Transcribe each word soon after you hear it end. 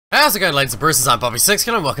How's it going, ladies and bruisers? I'm Bobby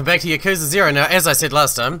Sixkilla and welcome back to Yakuza 0. Now, as I said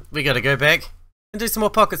last time, we gotta go back and do some more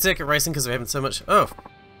pocket circuit racing because we're having so much fun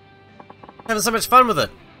with it.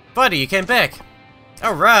 Fighter, you came back.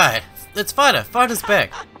 Alright, it's Fighter. Fighter's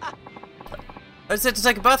back. I just had to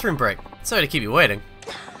take a bathroom break. Sorry to keep you waiting.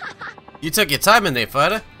 You took your time in there,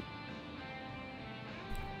 Fighter.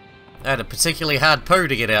 I had a particularly hard poo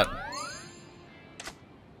to get out.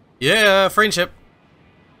 Yeah, friendship.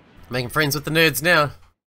 Making friends with the nerds now.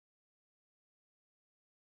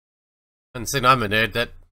 And since I'm a nerd,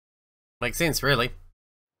 that makes sense, really.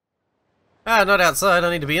 Ah, not outside, I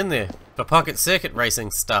need to be in there. For pocket circuit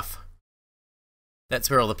racing stuff. That's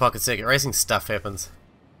where all the pocket circuit racing stuff happens.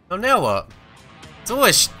 Oh, now what? There's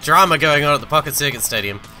always drama going on at the pocket circuit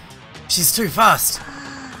stadium. She's too fast.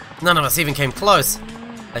 None of us even came close.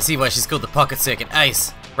 I see why she's called the pocket circuit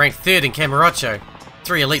ace. Ranked 3rd in Kamurocho.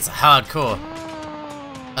 3 elites are hardcore.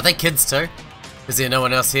 Are they kids too? Is there no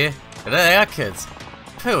one else here? But they are kids.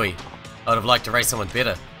 Pooey. I would have liked to race someone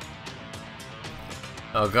better.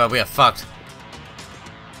 Oh god, we are fucked.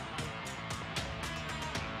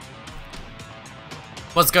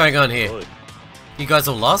 What's going on here? You guys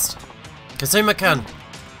all lost? Kazuma-kun!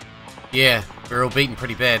 Yeah, we're all beaten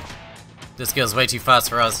pretty bad. This girl's way too fast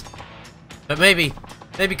for us. But maybe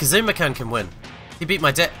Kazuma-kun can win. He beat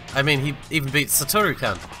my dad. I mean, he even beat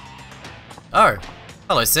Satoru-kun. Oh,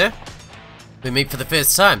 hello, sir. We meet for the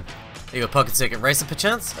first time. Are you a pocket circuit racer,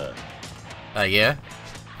 perchance? Yeah.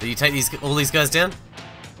 Did you take all these guys down?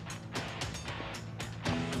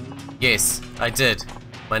 Yes, I did.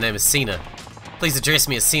 My name is Cena. Please address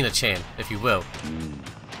me as Cena-chan, if you will.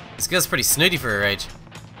 This girl's pretty snooty for her age.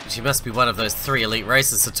 But she must be one of those 3 elite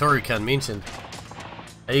racers Satoru-kun mentioned.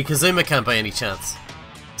 Are you Kazuma-kun by any chance?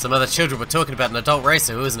 Some other children were talking about an adult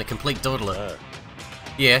racer who isn't a complete dawdler.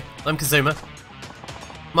 Yeah, I'm Kazuma.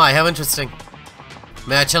 My, how interesting.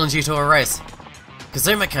 May I challenge you to a race?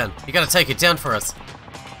 Kazuma-kun, you gotta take it down for us.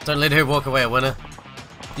 Don't let her walk away a winner.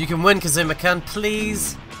 You can win, Kazuma-kun,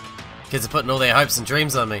 please. Kids are putting all their hopes and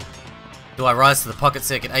dreams on me. Do I rise to the Pocket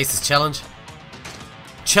Circuit Aces challenge?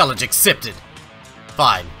 Challenge accepted.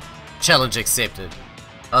 Fine. Challenge accepted.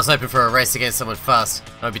 I was hoping for a race against someone fast.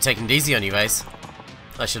 I won't be taking it easy on you, Ace.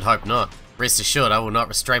 I should hope not. Rest assured, I will not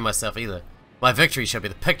restrain myself either. My victory shall be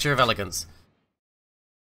the picture of elegance.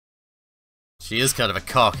 She is kind of a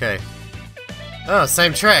cock, eh? Oh,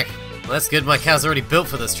 same track. Well, that's good, my car's already built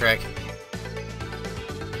for this track.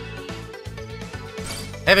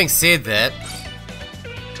 Having said that,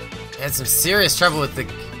 I had some serious trouble with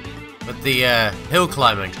the hill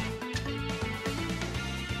climbing.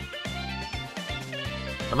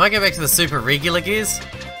 I might go back to the super regular gears.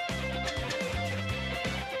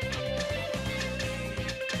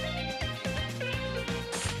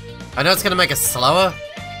 I know it's gonna make us slower,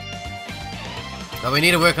 but we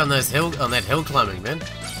need to work on that hill climbing, man.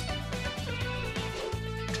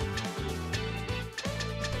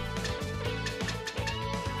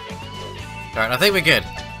 Alright, I think we're good.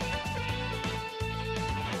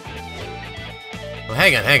 Well,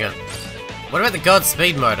 hang on. What about the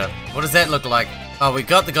Godspeed motor? What does that look like? Oh, we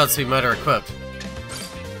got the Godspeed motor equipped.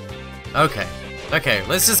 Okay,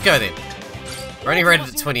 let's just go then. We're only rated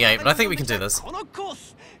at 28, but I think we can do this.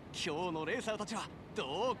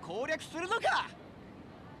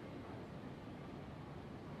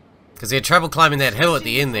 Because we had trouble climbing that hill at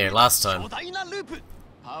the end there last time.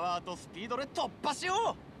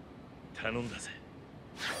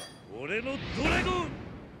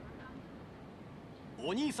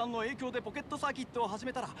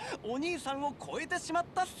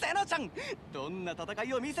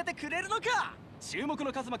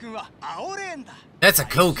 That's a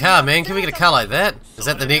cool car, man. Can we get a car like that? Is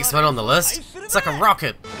that the next one on the list? It's like a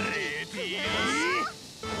rocket.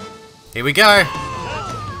 Here we go.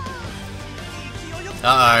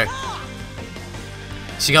 Uh-oh.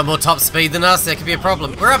 She got more top speed than us. That could be a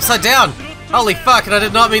problem. We're upside down. Holy fuck, and I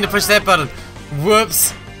did not mean to push that button.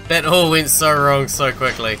 Whoops. That all went so wrong so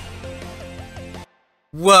quickly.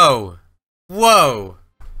 Whoa. Whoa.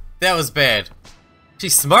 That was bad. She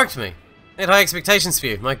smoked me. I had high expectations for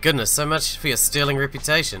you. My goodness, so much for your sterling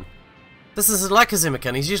reputation. This isn't like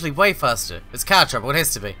Kazuma-kun. He's usually way faster. It's car trouble. It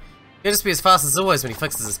has to be. He'll just be as fast as always when he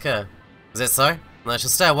fixes his car. Is that so? No, I shall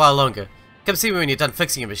stay a while longer. Come see me when you're done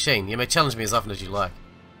fixing your machine. You may challenge me as often as you like.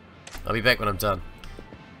 I'll be back when I'm done.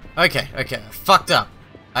 Okay. I fucked up.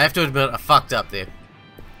 I have to admit, I fucked up there.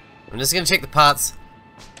 I'm just gonna check the parts.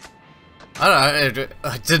 I don't know,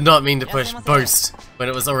 I did not mean to push boost when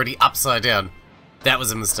it was already upside down. That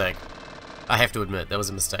was a mistake. I have to admit, that was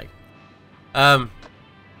a mistake.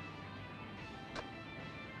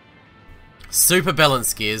 Super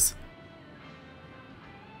balanced gears.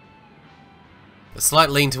 A slight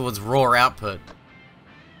lean towards raw output.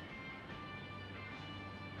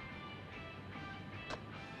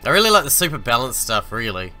 I really like the super balanced stuff,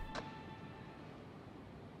 really.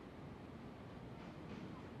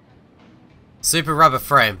 Super rubber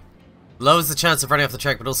frame. Lowers the chance of running off the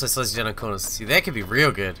track, but also slows you down on corners. See, that could be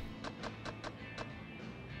real good.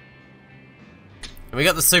 And we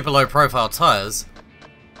got the super low profile tires.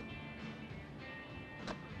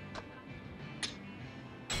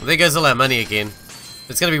 Well, there goes all our money again.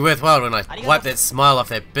 It's gonna be worthwhile when I wipe that smile off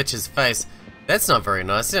that bitch's face. That's not very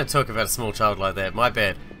nice. You don't talk about a small child like that. My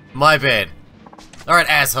bad. My bad. Alright,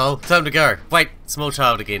 asshole. Time to go. Wait, small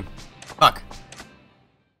child again. Fuck.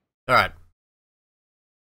 Alright.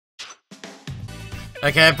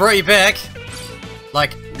 Okay, I brought you back.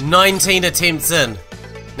 Like, 19 attempts in.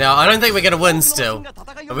 Now, I don't think we're gonna win still.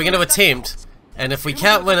 But we're gonna attempt. And if we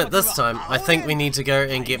can't win it this time, I think we need to go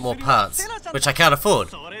and get more parts. Which I can't afford.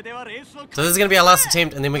 So this is gonna be our last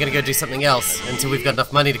attempt, and then we're gonna go do something else until we've got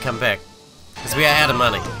enough money to come back. Because we are out of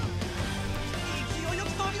money.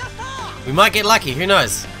 We might get lucky, who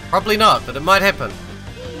knows? Probably not, but it might happen.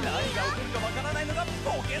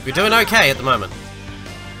 We're doing okay at the moment.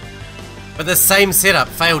 But this same setup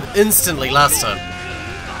failed instantly last time.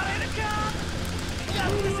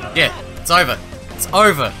 Yeah, it's over. It's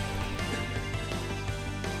over.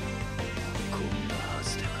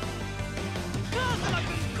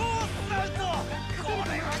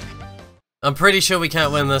 I'm pretty sure we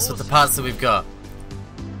can't win this with the parts that we've got.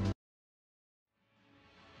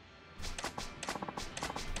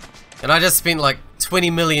 And I just spent like 20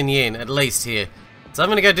 million yen at least here. So I'm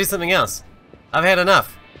gonna go do something else. I've had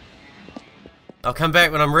enough. I'll come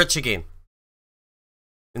back when I'm rich again.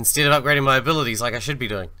 Instead of upgrading my abilities like I should be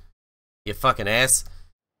doing. You fucking ass.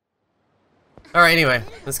 Alright, anyway.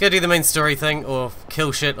 Let's go do the main story thing, or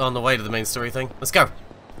kill shit on the way to the main story thing. Let's go.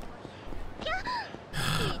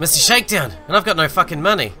 Mr. Shakedown! And I've got no fucking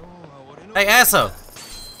money. Hey, asshole!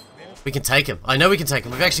 We can take him. I know we can take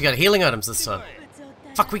him. We've actually got healing items this time.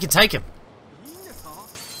 Fuck, we can take him.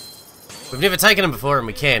 We've never taken him before, and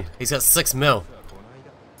we can. He's got 6 mil.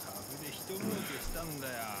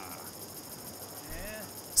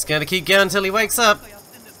 Just gonna keep going until he wakes up.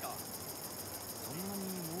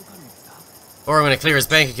 Or I'm gonna clear his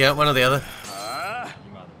bank account, one or the other.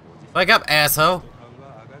 Wake up, asshole.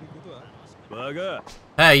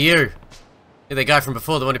 Hey, you. You're the guy from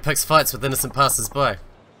before, the one who picks fights with innocent passers-by.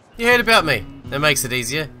 You heard about me. That makes it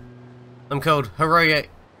easier. I'm called Hiroya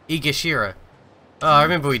Igashira. Oh, I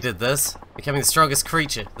remember we did this. Becoming the strongest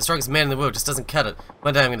creature, the strongest man in the world just doesn't cut it.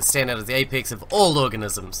 One day I'm going to stand out as the apex of all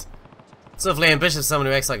organisms. It's awfully ambitious of someone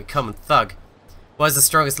who acts like a common thug. Why is the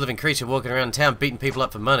strongest living creature walking around town beating people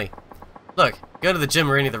up for money? Look, going to the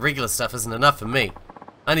gym or any of the regular stuff isn't enough for me.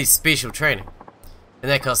 I need special training.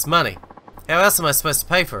 And that costs money. How else am I supposed to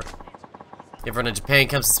pay for it? Everyone in Japan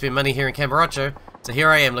comes to spend money here in Kamurocho, so here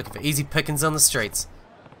I am looking for easy pickings on the streets.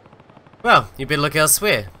 Well, you better look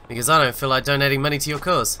elsewhere, because I don't feel like donating money to your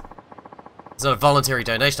cause. It's not a voluntary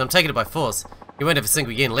donation, I'm taking it by force. You won't have a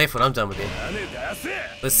single yen left when I'm done with it.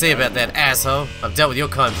 Let's see about that, asshole. I've dealt with your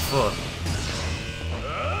kind before.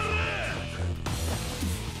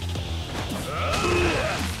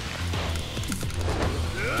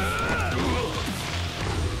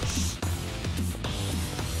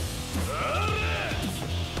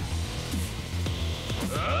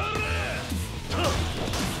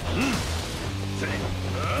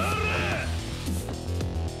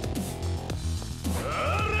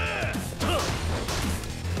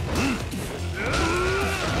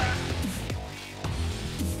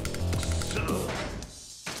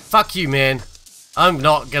 Fuck you, man. I'm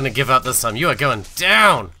not gonna give up this time. You are going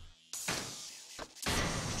down.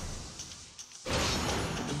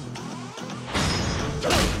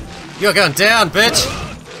 You're going down, bitch.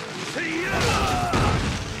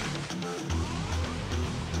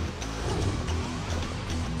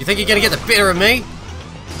 You think you're gonna get the better of me?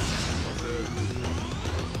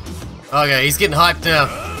 Okay, he's getting hyped now.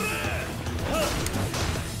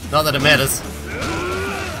 Not that it matters.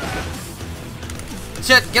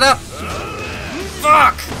 Shit, get up!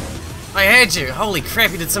 Fuck! I had you! Holy crap,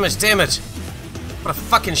 he did so much damage! What a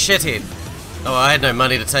fucking shithead. Oh, I had no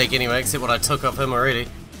money to take anyway, except what I took off him already.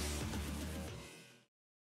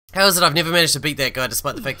 How is it I've never managed to beat that guy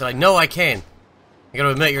despite the fact that I know I can? I gotta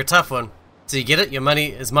admit, you're a tough one. So you get it? Your money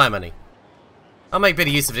is my money. I'll make better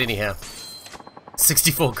use of it anyhow.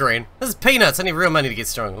 64 grand. This is peanuts, I need real money to get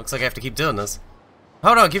strong. Looks like I have to keep doing this.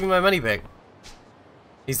 Hold on, give me my money back.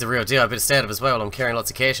 He's the real deal, I better stay out of his way while I'm carrying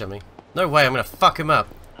lots of cash on me. No way, I'm gonna fuck him up.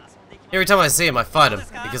 Every time I see him, I fight him,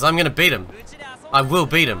 because I'm gonna beat him. I will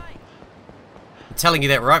beat him. I'm telling you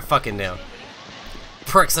that right fucking now.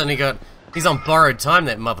 prick's only got... He's on borrowed time,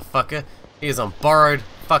 that motherfucker. He is on borrowed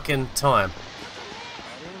fucking time.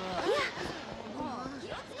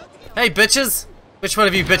 Hey, bitches! Which one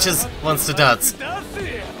of you bitches wants to dance?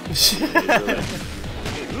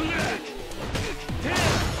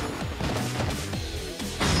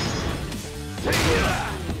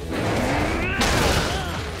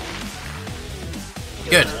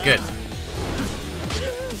 Good, good.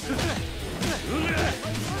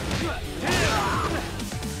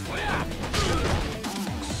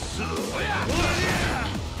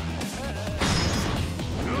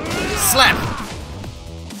 Slap!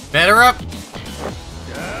 Better up!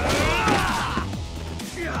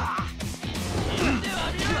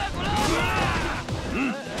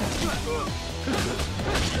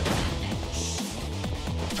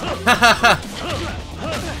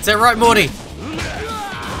 Is that right, Morty?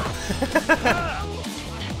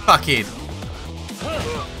 Fuck it.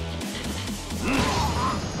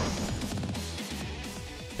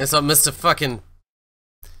 That's what Mr.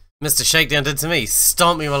 Shakedown did to me.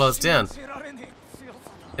 Stomped me while I was down.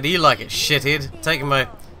 How do you like it, shithead? Taking my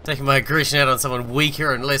aggression out on someone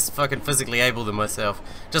weaker and less fucking physically able than myself.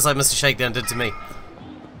 Just like Mr. Shakedown did to me.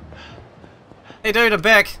 Hey dude, I'm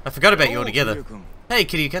back. I forgot about you altogether. Hey,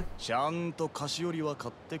 Kiryu-kun.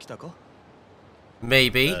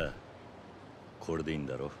 Maybe.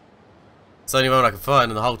 It's the only one I can find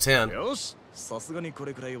in the whole town.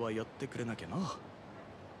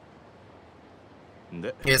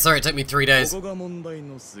 Yeah, sorry, it took me 3 days.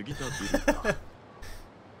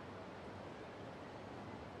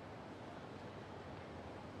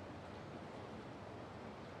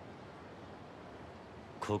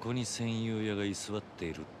 ここに戦友屋が居座って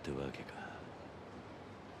いるってわけか。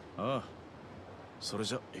ああ、それ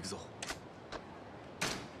じゃ行くぞ。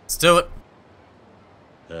Let's do it.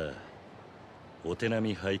 ああ、お手並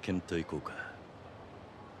み拝見と行こうか。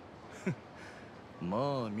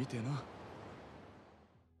まあ見てな。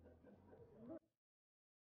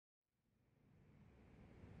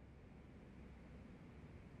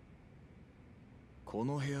こ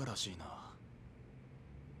の部屋らしいな。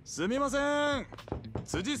すみません。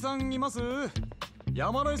辻さんいます？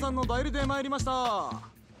山野井さんの代理で参りました。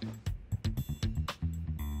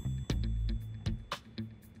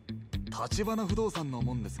立花不動産の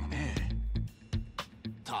もんですがね。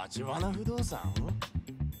立花不動産？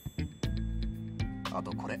あ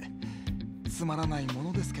とこれつまらないも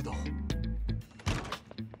のですけど。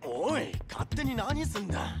おい、勝手に何すん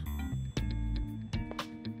だ。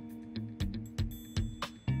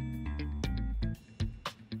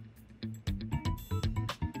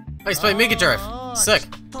Oh, he's playing Mega Drive. Sick.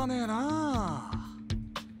 汚ねえな。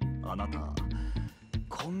あなた、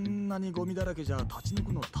こんなにゴミだらけじゃ立ち退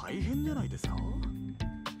くの大変じゃないですか？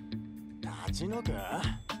立ち退く？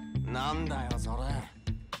なんだよそれ。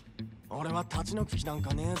俺は立ち退く気なん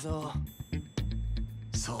かねえぞ。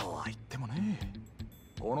そうは言ってもね。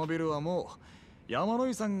このビルはもう山野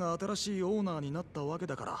井さんが新しいオーナーになったわけ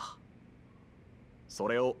だから。そ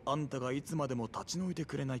れをあんたがいつまでも立ち退いて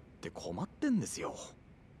くれないって困ってんですよ。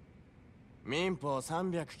民法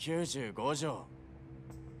395条。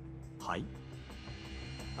はい。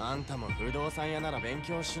あんたも不動産屋なら勉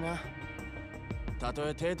強しな。たと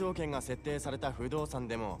え抵当権が設定された不動産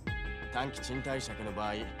でも短期賃貸借の場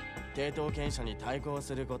合、抵当権者に対抗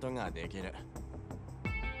することができる。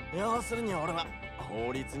要するに俺は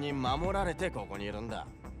法律に守られてここにいるんだ。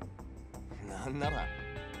なんなら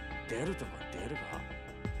出るとこ出る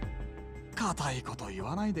か。固いこと言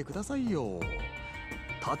わないでくださいよ。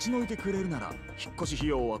立ち退いてくれるなら引っ越し費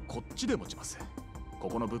用はこっちで持ちます。こ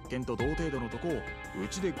この物件と同程度のとこをう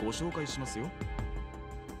ちでご紹介しますよ。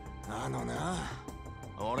あのな、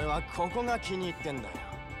俺はここが気に入ってんだよ。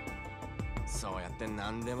そうやって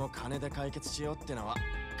何でも金で解決しようってのは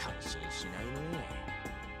感心しないね。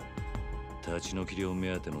立ち退き料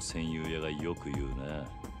目当ての戦友屋がよく言う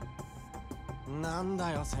な。なん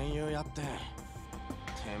だよ戦友屋って。て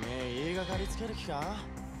めえ言いがかりつける気か？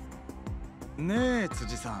ねえ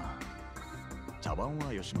辻さん、茶番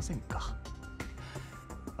はよしませんか？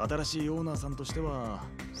新しいオーナーさんとしては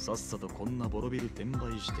さっさとこんなボロビル転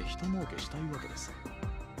売して人儲けしたいわけです。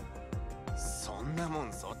そんなも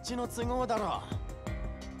んそっちの都合だろ。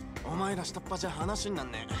お前ら下っ端じゃ話にな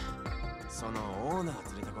んねえ。そのオーナ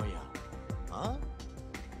ー連れてこいよ。あ？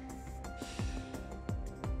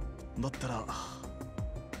だったら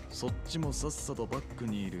そっちもさっさとバック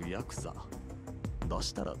にいるヤクザ出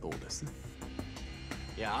したらどうです？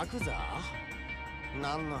ヤクザ？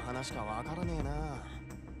何の話かわからねえな。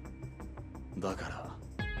だから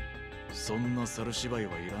そんな猿芝居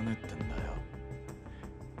はいらねえってんだよ。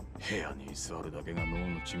部屋に座るだけが脳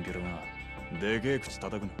のチンピラがでけえ口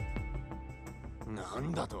叩くな。な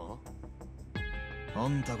んだと？あ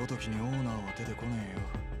んたごときにオーナーは出てこねえよ。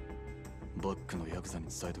バックのヤクザに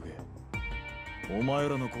伝えとけ。お前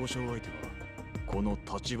らの交渉相手はこの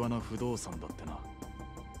橘不動産だってな。あ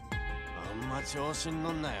んま調子に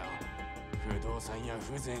乗んなよ、不動産や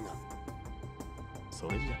風情が。そ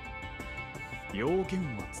れじゃ要件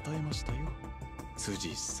は伝えましたよ、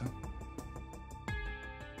辻さん。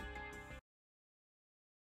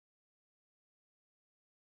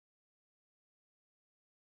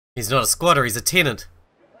He's not a squatter, he's a tenant.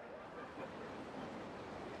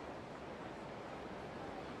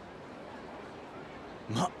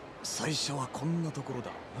 ま、最初はこんなところ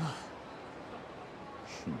だな。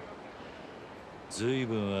ずい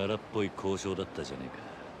ぶん荒っぽい交渉だったじゃねえか。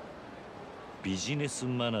ビジネス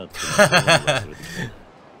マナーってのは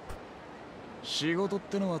仕事っ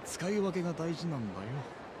てのは使い分けが大事なんだよ。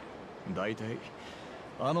だいたい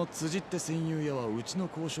あの辻って戦友屋はうちの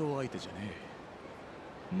交渉相手じゃねえ。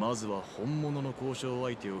まずは本物の交渉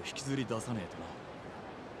相手を引きずり出さねえ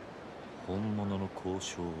とな。本物の交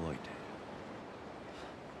渉相手。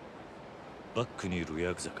バックにいる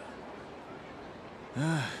ヤクザか。あ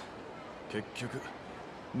あ、結局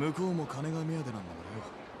向こうも金が目当てなんだか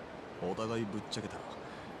らよ。お互いぶっちゃけた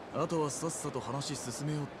らあとはさっさと話進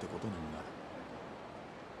めようってことにな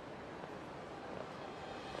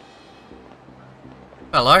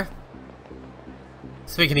る。 Hello.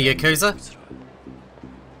 Speaking of Yakuza.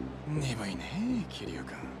 鈍いね、桐生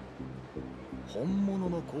君。本物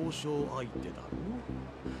の交渉相手だろ。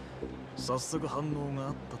早速反応が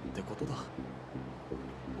あったってことだ。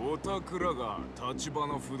おたくらが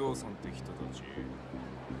橘不動産って人たち、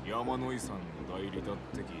山野井さんの代理だっ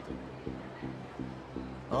て聞い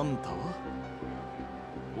た。あんたは？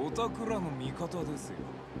おたくらの味方ですよ。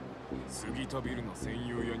杉田ビルの専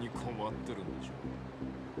用屋に困ってるんでしょ。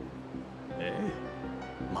ええ、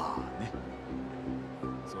まあね。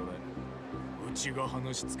それうちが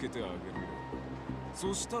話つけてあげるよ。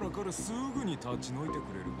そしたら彼すぐに立ち退いて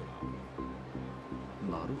くれるか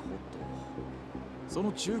ら。なるほど。そ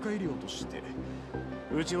の仲介料として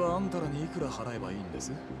うちはあんたらにいくら払えばいいんで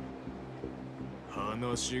す？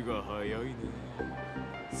話が早いね。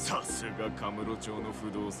さすがカムロ町の不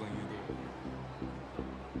動産屋だ。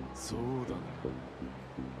そう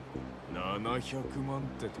だな、700万っ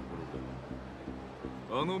てとこ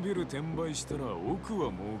ろだ。あのビル転売したら奥は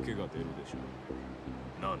儲けが出るでしょ。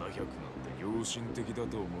700なんて良心的だと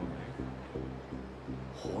思うね。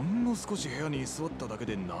ほんの少し部屋に居座っただけ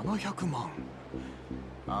で700万。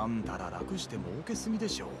あんたら楽して儲けすぎで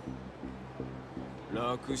しょ。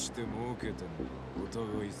楽して儲けてんのお互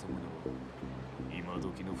い様だ。今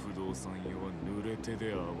時の不動産屋は濡れ手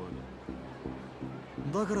で泡だ。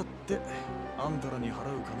だからってあんたらに払う金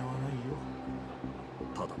はないよ。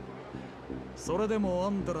ただそれでもあ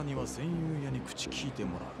んたらには戦友屋に口聞いて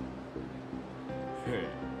もらう。へえ、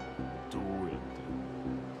どうやっ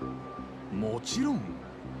て？もちろん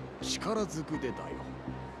力ずくでだよ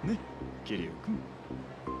ね、桐生君。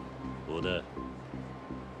小田、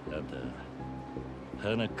あんた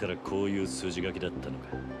花からこういう筋書きだったのか。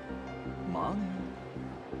まあね。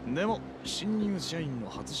でも新入社員の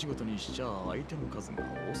初仕事にしちゃ相手の数が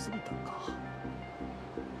多すぎたか。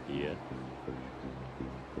いや、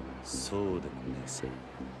そうでもねえさ。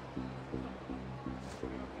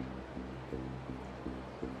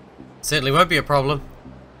Certainly won't be a problem.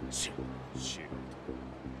 し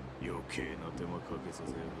余計な手間かけさ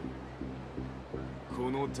せやがる。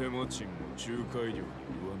この手間賃も仲介料に上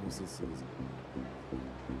乗せするぜ。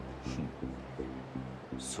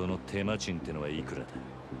その手間賃ってのはいくらだ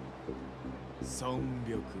？300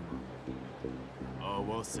万。合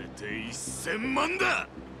わせて1000万だ。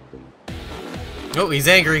 Oh, he's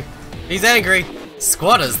angry. He's angry.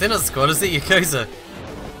 Squatters. They're not squatters, they're Yakuza.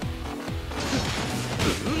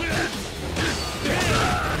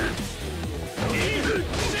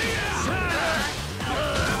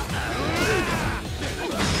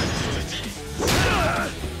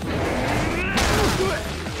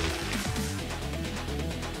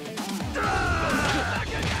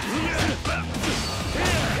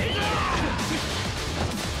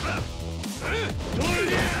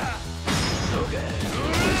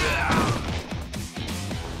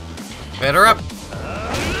 Better up.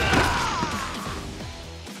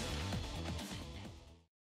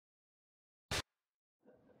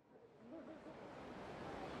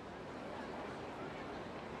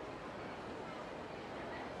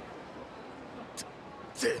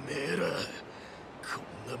 てめえら、こ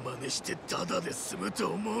んな真似してタダで済むと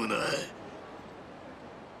思うな。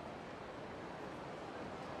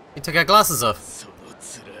He took our glasses off. その面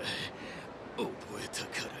覚えた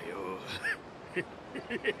からよ。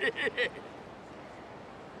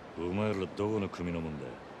お前らどこの組のもんだ？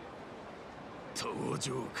登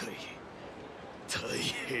場会太平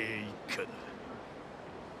一家だ。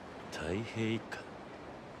太平一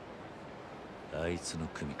家。あいつの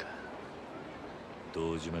組か。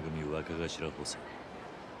堂島組若頭補佐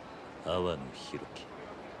阿波野弘樹。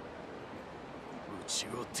うち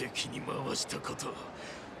を敵に回したこと後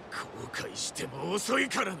悔しても遅い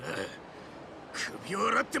からな。首を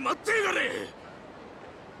洗って待ってやがれ。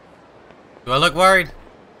 Do I look worried?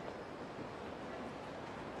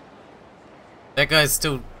 That guy's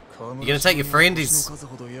still... You gonna take your friend? He's...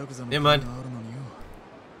 Never mind. よ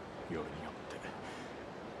りによって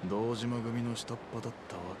堂島組の下っ端だっ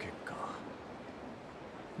たわけか。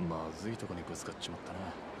まずいとこにぶつかっちまったな。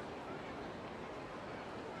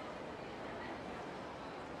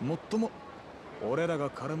もっとも俺らが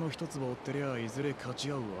殻の一粒を追ってりゃいずれ勝ち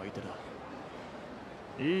合う相手だ。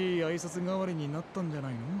いい挨拶代わりになったんじゃな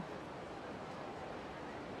いの？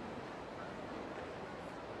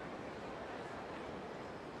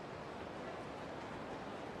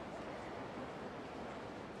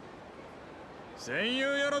戦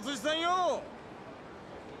友やら辻さんよ。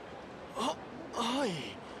はい。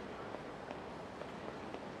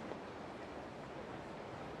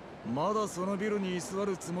まだそのビルに居座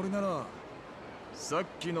るつもりならさっ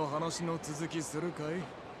きの話の続きするか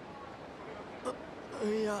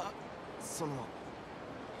い？いや、その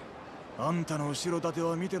あんたの後ろ盾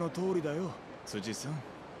は見ての通りだよ、辻さん。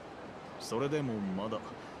それでもまだ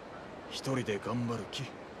一人で頑張る気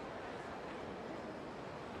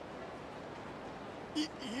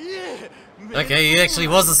？Okay, he actually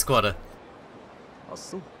was a squatter. あ、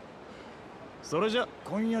そう。それじゃ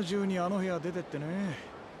今夜中にあの部屋出てってね。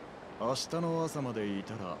明日の朝までい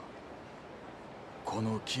たらこ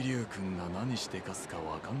の桐生君が何してかすか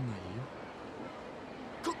わかんないよ。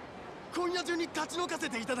今夜中に立ち退かせ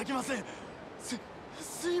ていただきます。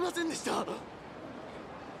すいませんでした。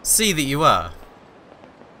 See that you are.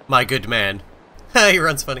 My good man. He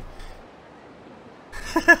runs funny.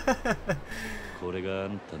 これがあ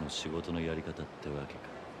んたの仕事のやり方ってわけか。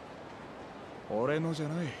俺のじゃ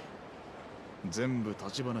ない。全部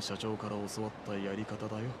立花社長から教わったやり方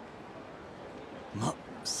だよ。ま、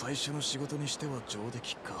最初の仕事にしては上出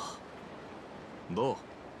来か。どう？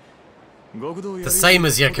極道やり The same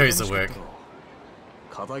as Yakuza work.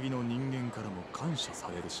 片木の人間からも感謝さ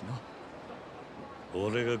れるしな。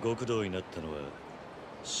俺が極道になったのは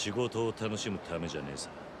仕事を楽しむためじゃねえさ。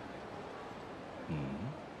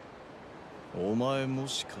お前も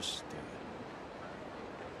しかして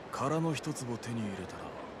殻の一粒を手に入れたら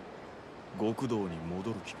極道に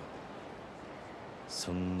戻る気か？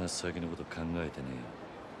そんな先のこと考えてねえよ。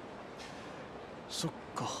そっ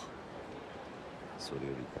か。それよ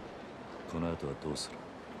りこの後はどうす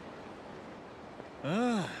る？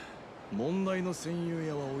ああ、問題の戦友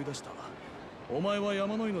屋は追い出した。お前は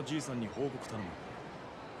山野井のじいさんに報告頼む。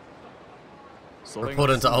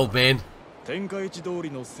 Report into old man. 天下一通り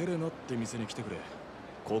のセレナって店に来てくれ。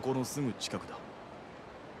ここのすぐ近くだ。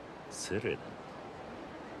セレ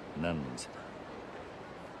ナ？何の店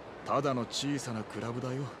だ？ただの小さなクラブ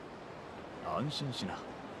だよ。安心しな。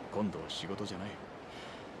今度は仕事じゃない。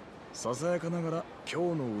ささやかながら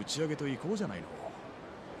今日の打ち上げと行こうじゃないの。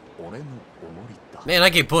俺のおごりだ。 Man,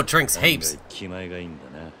 I get bought drinks heaps. 気前がいいんだ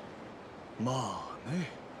な。まあね。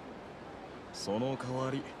その代わ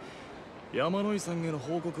り山野井さんへの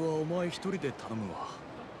報告はお前一人で頼むわ。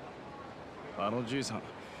あのじいさん、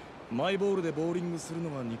マイボールでボーリングする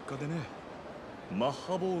のが日課でね。マッ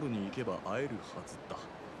ハボールに行けば会えるはずだ。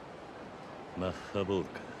マッハボール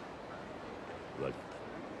か。わかった。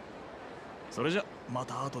それじゃま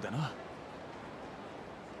た後でな。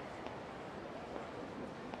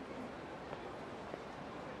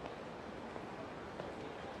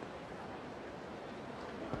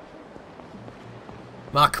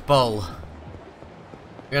Mark Bowl.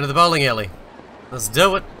 We're going to the bowling alley. Let's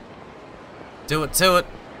do it. Do it to it.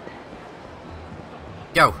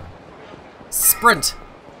 Go. Sprint.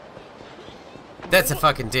 That's a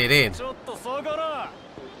fucking dead end.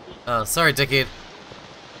 Oh, sorry, dickhead.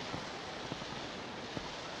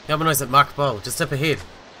 Yamano's at Mark Bowl, just up ahead.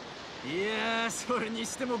 いやー、それに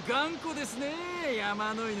しても頑固ですね、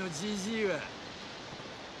山野井のじじいは。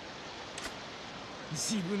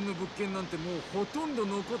自分の物件なんてもうほとんど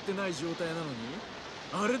残ってない状態なのに、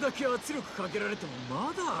あれだけ圧力かけられても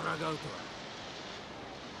まだ抗う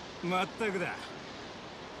とは。まったくだ。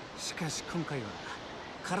しかし今回は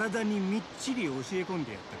体にみっちり教え込ん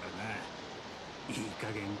でやったからな。いい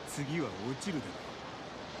加減次は落ちるだろ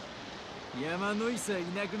う。山野井さえい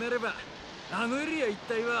なくなればあのエリア一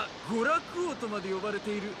帯は娯楽王とまで呼ばれ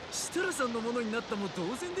ている設楽さんのものになったも同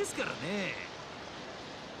然ですからね。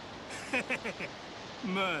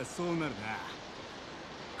まあそうなるな。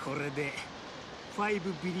これで5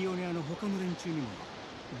ビリオネアの他の連中にも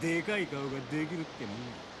でかい顔ができるってもん。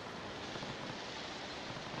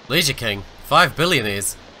Leisure King, 5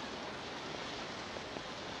 billionaires.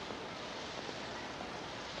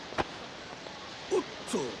 おっ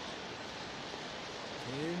と。て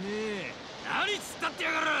めえ、何つったって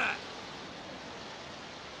やがる。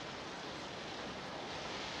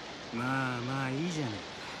まあまあいいじゃねえ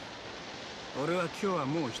か。俺は今日は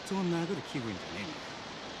もう人を殴る気分じゃねえんだ。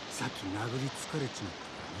さっき殴り疲れちまった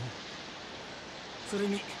からね。それ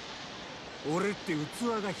に俺って器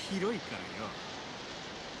が広いからよ。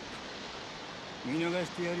見逃し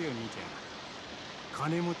てやるよ兄ちゃん。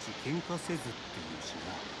金持ち喧嘩せずって言うし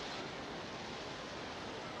な。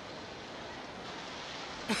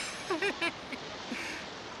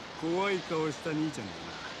怖い顔した兄ちゃんだ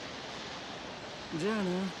な。じゃあな、もう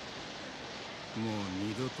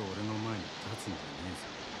二度と俺の前に立つんじゃね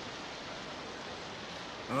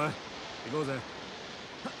えぞ。おい、行こうぜ。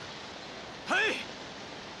はい。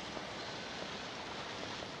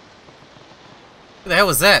Who the hell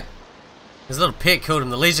was that? His little pet called him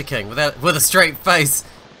the Leisure King with a straight face.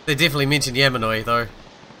 They definitely mentioned Yamanoi though,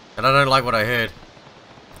 and I don't like what I heard.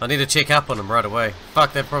 I need to check up on him right away.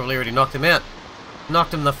 Fuck, that probably already knocked him out.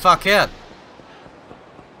 Knocked him the fuck out.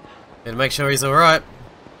 Better make sure he's alright.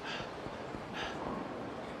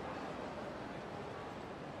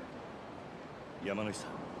 Yamanoi-san.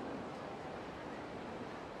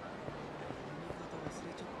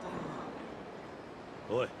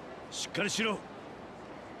 おい、しっかりしろ。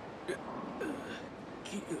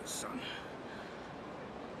桐生さん、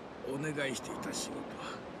お願いしていた仕事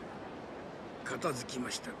片付き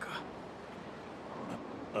ましたか？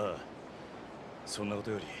ああ、そんなこ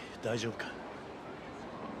とより大丈夫か？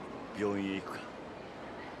病院へ行くか？い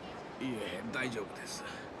え、大丈夫です。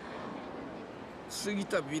過ぎ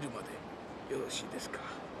たビルまでよろしいですか？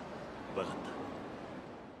分かった。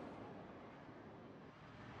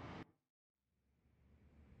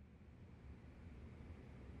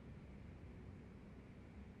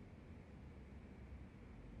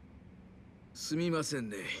すみません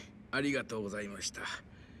ね。ありがとうございました。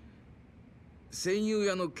戦友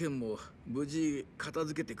屋の件も無事片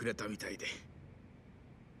付けてくれたみたいで。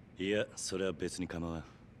いや、それは別に構わん。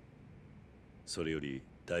それより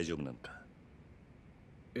大丈夫なのか？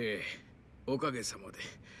ええ、おかげさまで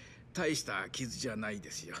大した傷じゃないで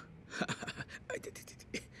すよ。あいててて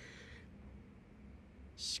て。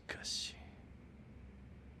しかし、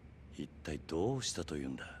一体どうしたという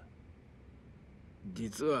んだ？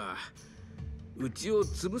実はうちを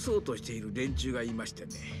潰そうとしている連中がいまして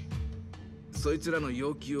ね。そいつらの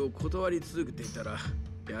要求を断り続けていたら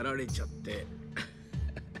やられちゃって。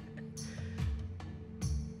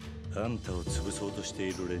あんたを潰そうとして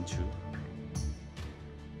いる連中？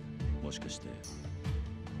もしかして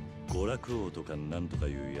娯楽王とかなんとか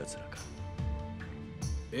いうやつらか？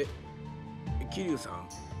え、桐生さん、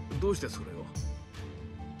どうしてそれ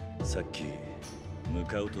を？さっき向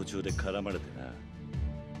かう途中で絡まれてな。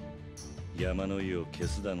山の井を消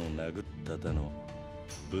すだの殴っただの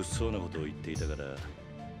物騒なことを言っていたから、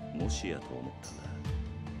もしやと思ったんだ。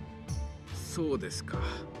そうですか。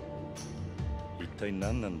一体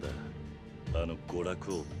何なんだ、あの娯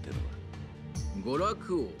楽王ってのは？娯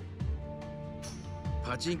楽王、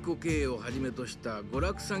パチンコ経営をはじめとした娯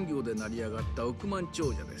楽産業で成り上がった億万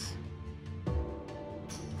長者です。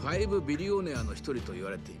5ビリオネアの一人と言わ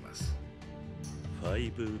れています。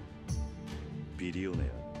5ビリオネ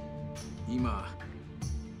ア？今、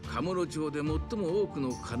カムロ町で最も多く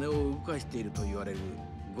の金を動かしていると言われる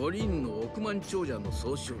5人の億万長者の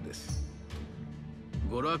総称です。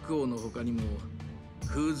娯楽王の他にも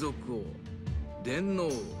風俗王、電脳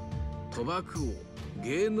王、賭博王、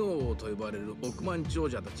芸能王と呼ばれる億万長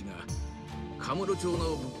者たちがカムロ町の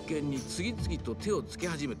物件に次々と手をつけ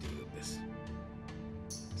始めているんです。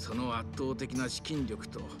その圧倒的な資金力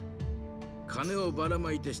と金をばら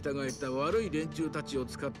まいて従えた悪い連中たちを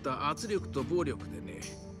使った圧力と暴力でね。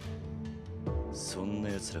そんな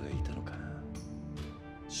奴らがいたのか。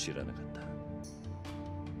知らなかっ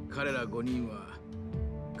た。彼ら5人は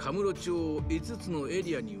カムロ町を5つのエ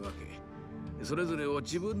リアに分け、それぞれを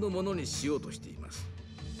自分のものにしようとしています。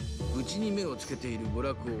うちに目をつけている娯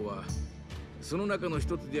楽王はその中の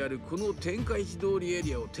一つであるこの天下一通りエ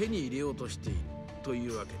リアを手に入れようとしているとい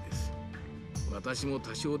うわけです。私も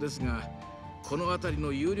多少ですがこの辺り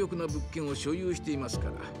の有力な物件を所有していますか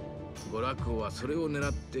ら、娯楽王はそれを狙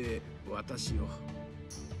って私を。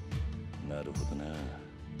なるほどな。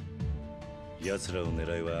奴らを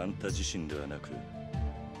狙いはあんた自身ではなく、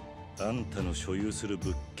あんたの所有する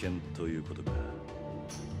物件ということか。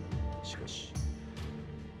しかし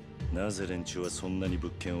なぜ連中はそんなに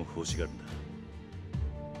物件を欲しがるんだ。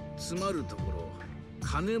つまるところ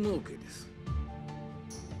金儲けです。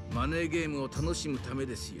マネーゲームを楽しむため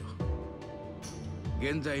ですよ。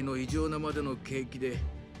現在の異常なまでの景気で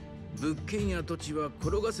物件や土地は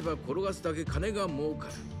転がせば転がすだけ金が儲か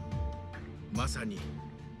る。まさに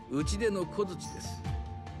うちでの小槌です。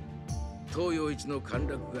東洋一の歓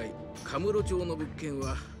楽街カムロ町の物件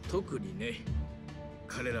は特にね。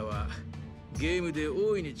彼らはゲームで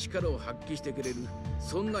大いに力を発揮してくれる、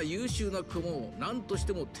そんな優秀な駒を何とし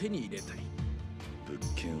ても手に入れたい。物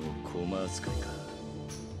件を駒扱いか。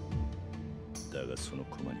だがその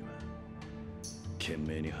駒には懸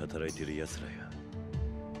命に働いている奴らや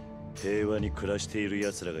平和に暮らしている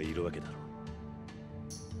奴らがいるわけだろ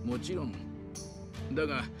う。もちろんだ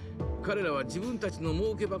が、彼らは自分たちの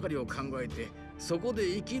儲けばかりを考えて、そこ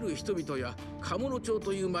で生きる人々やカムロ町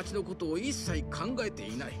という町のことを一切考えて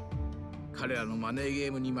いない。彼らのマネーゲ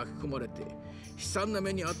ームに巻き込まれて悲惨な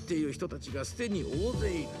目に遭っている人たちがすでに大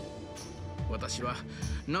勢いる。私は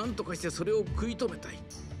何とかしてそれを食い止めたい。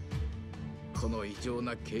この異常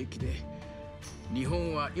な景気で日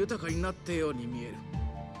本は豊かになったように見える。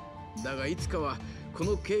だがいつかはこ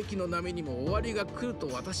の景気の波にも終わりが来ると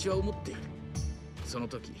私は思っている。その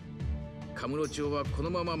時カムロ町はこの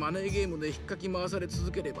ままマネーゲームで引っかき回され続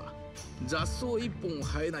ければ雑草一本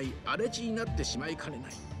生えない荒れ地になってしまいかねな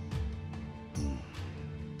い。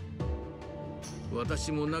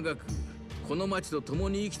私も長くこの町と共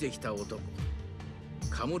に生きてきた男。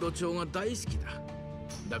カムロ町が大好きだ。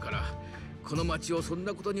だからこの町をそん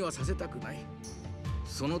なことにはさせたくない。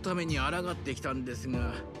そのために抗ってきたんです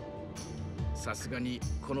が、さすがに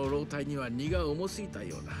この老体には荷が重すぎた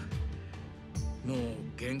ようだ。もう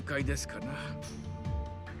限界ですかな。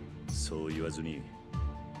そう言わずに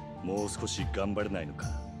もう少し頑張れないのか。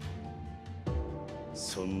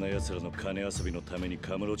そんな奴らの金遊びのために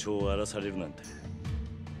カムロ町を荒らされるなんて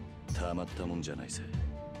たまったもんじゃないぜ。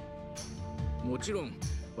もちろん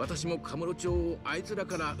私もカムロ町をあいつら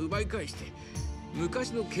から奪い返して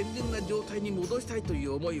昔の健全な状態に戻したいとい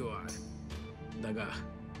う思いはある。だが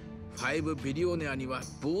5ビリオネアには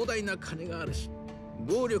膨大な金があるし、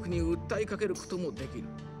暴力に訴えかけることもできる。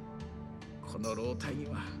この老体に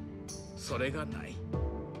はそれがない。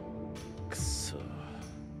くそ、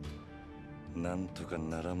なんとか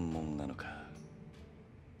ならんもんなのか。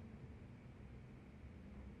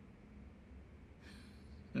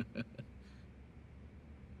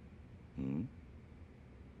ん？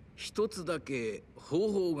一つだけ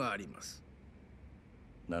方法があります。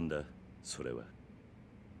なんだそれは。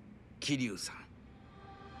桐生さん、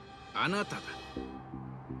あなただ。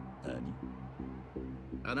何？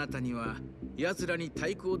あなたには奴らに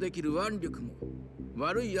対抗できる腕力も、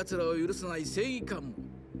悪い奴らを許さない正義感も、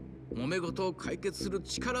揉め事を解決する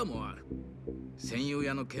力もある。戦友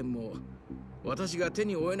屋の件も私が手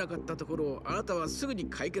に負えなかったところをあなたはすぐに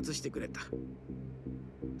解決してくれた。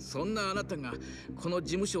そんなあなたがこの事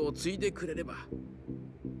務所を継いでくれれば、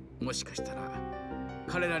もしかしたら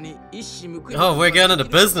彼らに一矢報いる。Oh, we're going into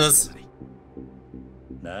business.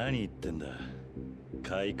 何言ってんだ。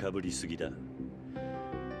買いかぶりすぎだ。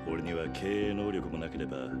俺には経営能力もなけれ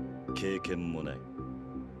ば経験もない。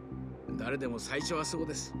誰でも最初はそう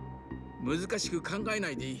です。難しく考えな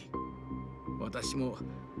いでいい。私も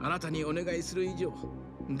あなたにお願いする以上、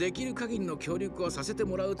できる限りの協力はさせて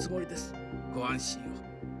もらうつもりです。ご安心を。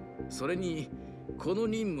それにこの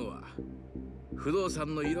任務は不動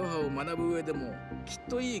産のいろはを学ぶ上でもきっ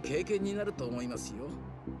といい経験になると思いますよ。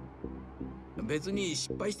別に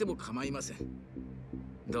失敗しても構いません。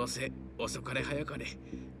どうせ遅かれ早かれ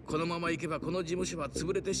このまま行けばこの事務所は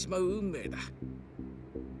潰れてしまう運命だ。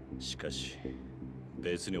しかし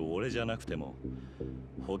別に俺じゃなくても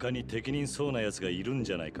他に適任そうな奴がいるん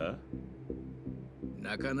じゃないか。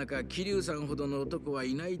なかなか桐生さんほどの男は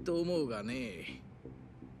いないと思うがね。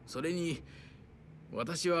それに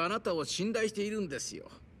私はあなたを信頼しているんですよ。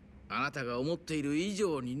あなたが思っている以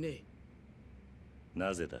上にね。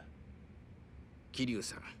なぜだ。桐生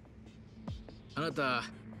さん、あなた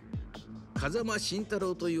風間慎太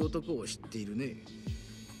郎という男を知っているね。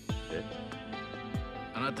え？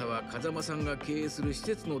あなたは風間さんが経営する施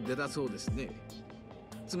設の出だそうですね。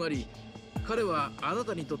つまり彼はあな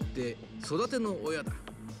たにとって育ての親だ。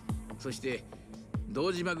そして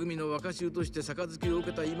堂島組の若衆として杯を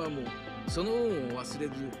受けた今もその恩を忘れ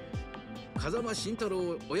ず風間慎太郎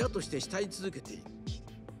を親として慕い続けている。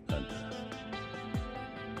あんた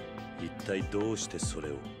一体どうしてそれ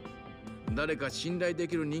を。誰か信頼で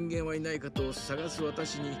きる人間はいないかと探す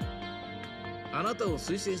私にあなたを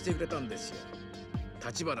推薦してくれたんですよ、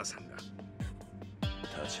立花さんが。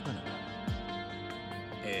立花が？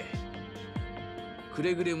ええ。く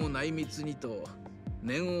れぐれも内密にと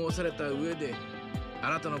念を押された上で、あ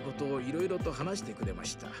なたのことをいろいろと話してくれま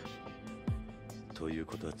した。という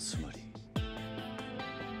ことはつまり、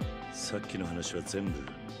さっきの話は全部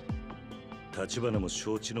立花も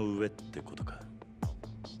承知の上ってことか。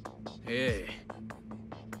え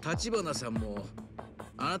え。立花さんも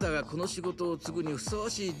あなたがこの仕事を継ぐにふさわ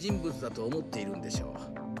しい人物だと思っているんでしょ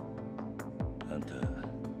う。あんた、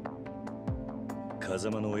風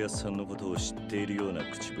間のおやっさんのことを知っているような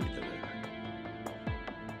口ぶりだが、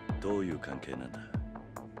どういう関係なんだ？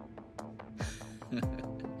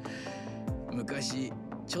昔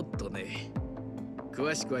ちょっとね、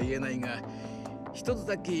詳しくは言えないが、一つ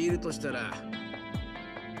だけ言えるとしたら、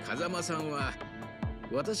風間さんは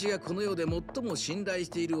私がこの世で最も信頼し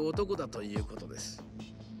ている男だということです。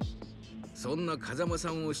そんな風間さ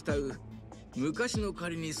んを慕う昔の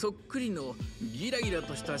仮にそっくりのギラギラ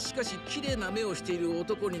としたしかし綺麗な目をしている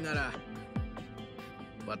男になら、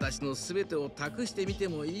私の全てを託してみて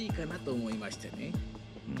もいいかなと思いましてね。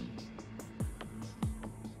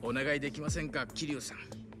お願いできませんか、桐生さん。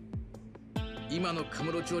今のカ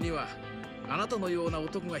ムロ町にはあなたのような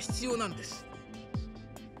男が必要なんです。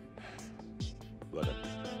わかっ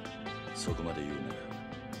た。そこまで言うなら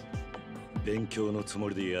勉強のつも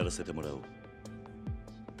りでやらせてもらおう。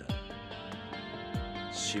だ、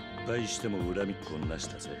失敗しても恨みっこなし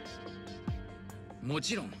たぜ。も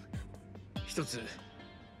ちろん。一つ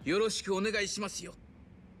よろしくお願いしますよ、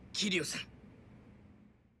桐生さん。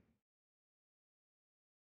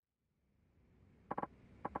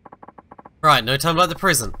Right, no time like the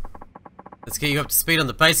present. Let's get you up to speed on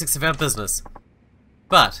the basics of our business.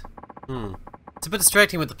 But, it's a bit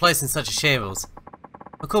distracting with the place in such a shambles.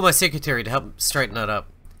 I'll call my secretary to help straighten it up.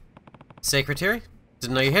 Secretary?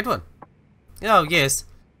 Didn't know you had one. Oh, yes.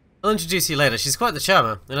 I'll introduce you later. She's quite the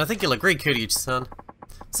charmer, and I think you'll agree, Kiryu-san.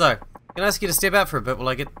 So, can I ask you to step out for a bit while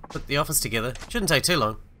I put the office together? Shouldn't take too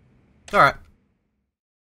long. Alright.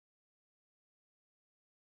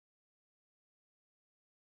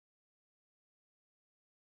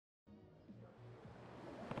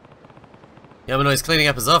 Yamano's cleaning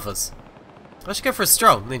up his office. I should go for a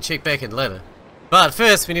stroll and then check back in later. But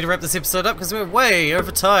first, we need to wrap this episode up because we're way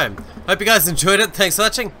over time. Hope you guys enjoyed it. Thanks for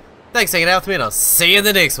watching. Thanks for hanging out with me, and I'll see you in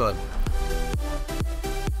the next one.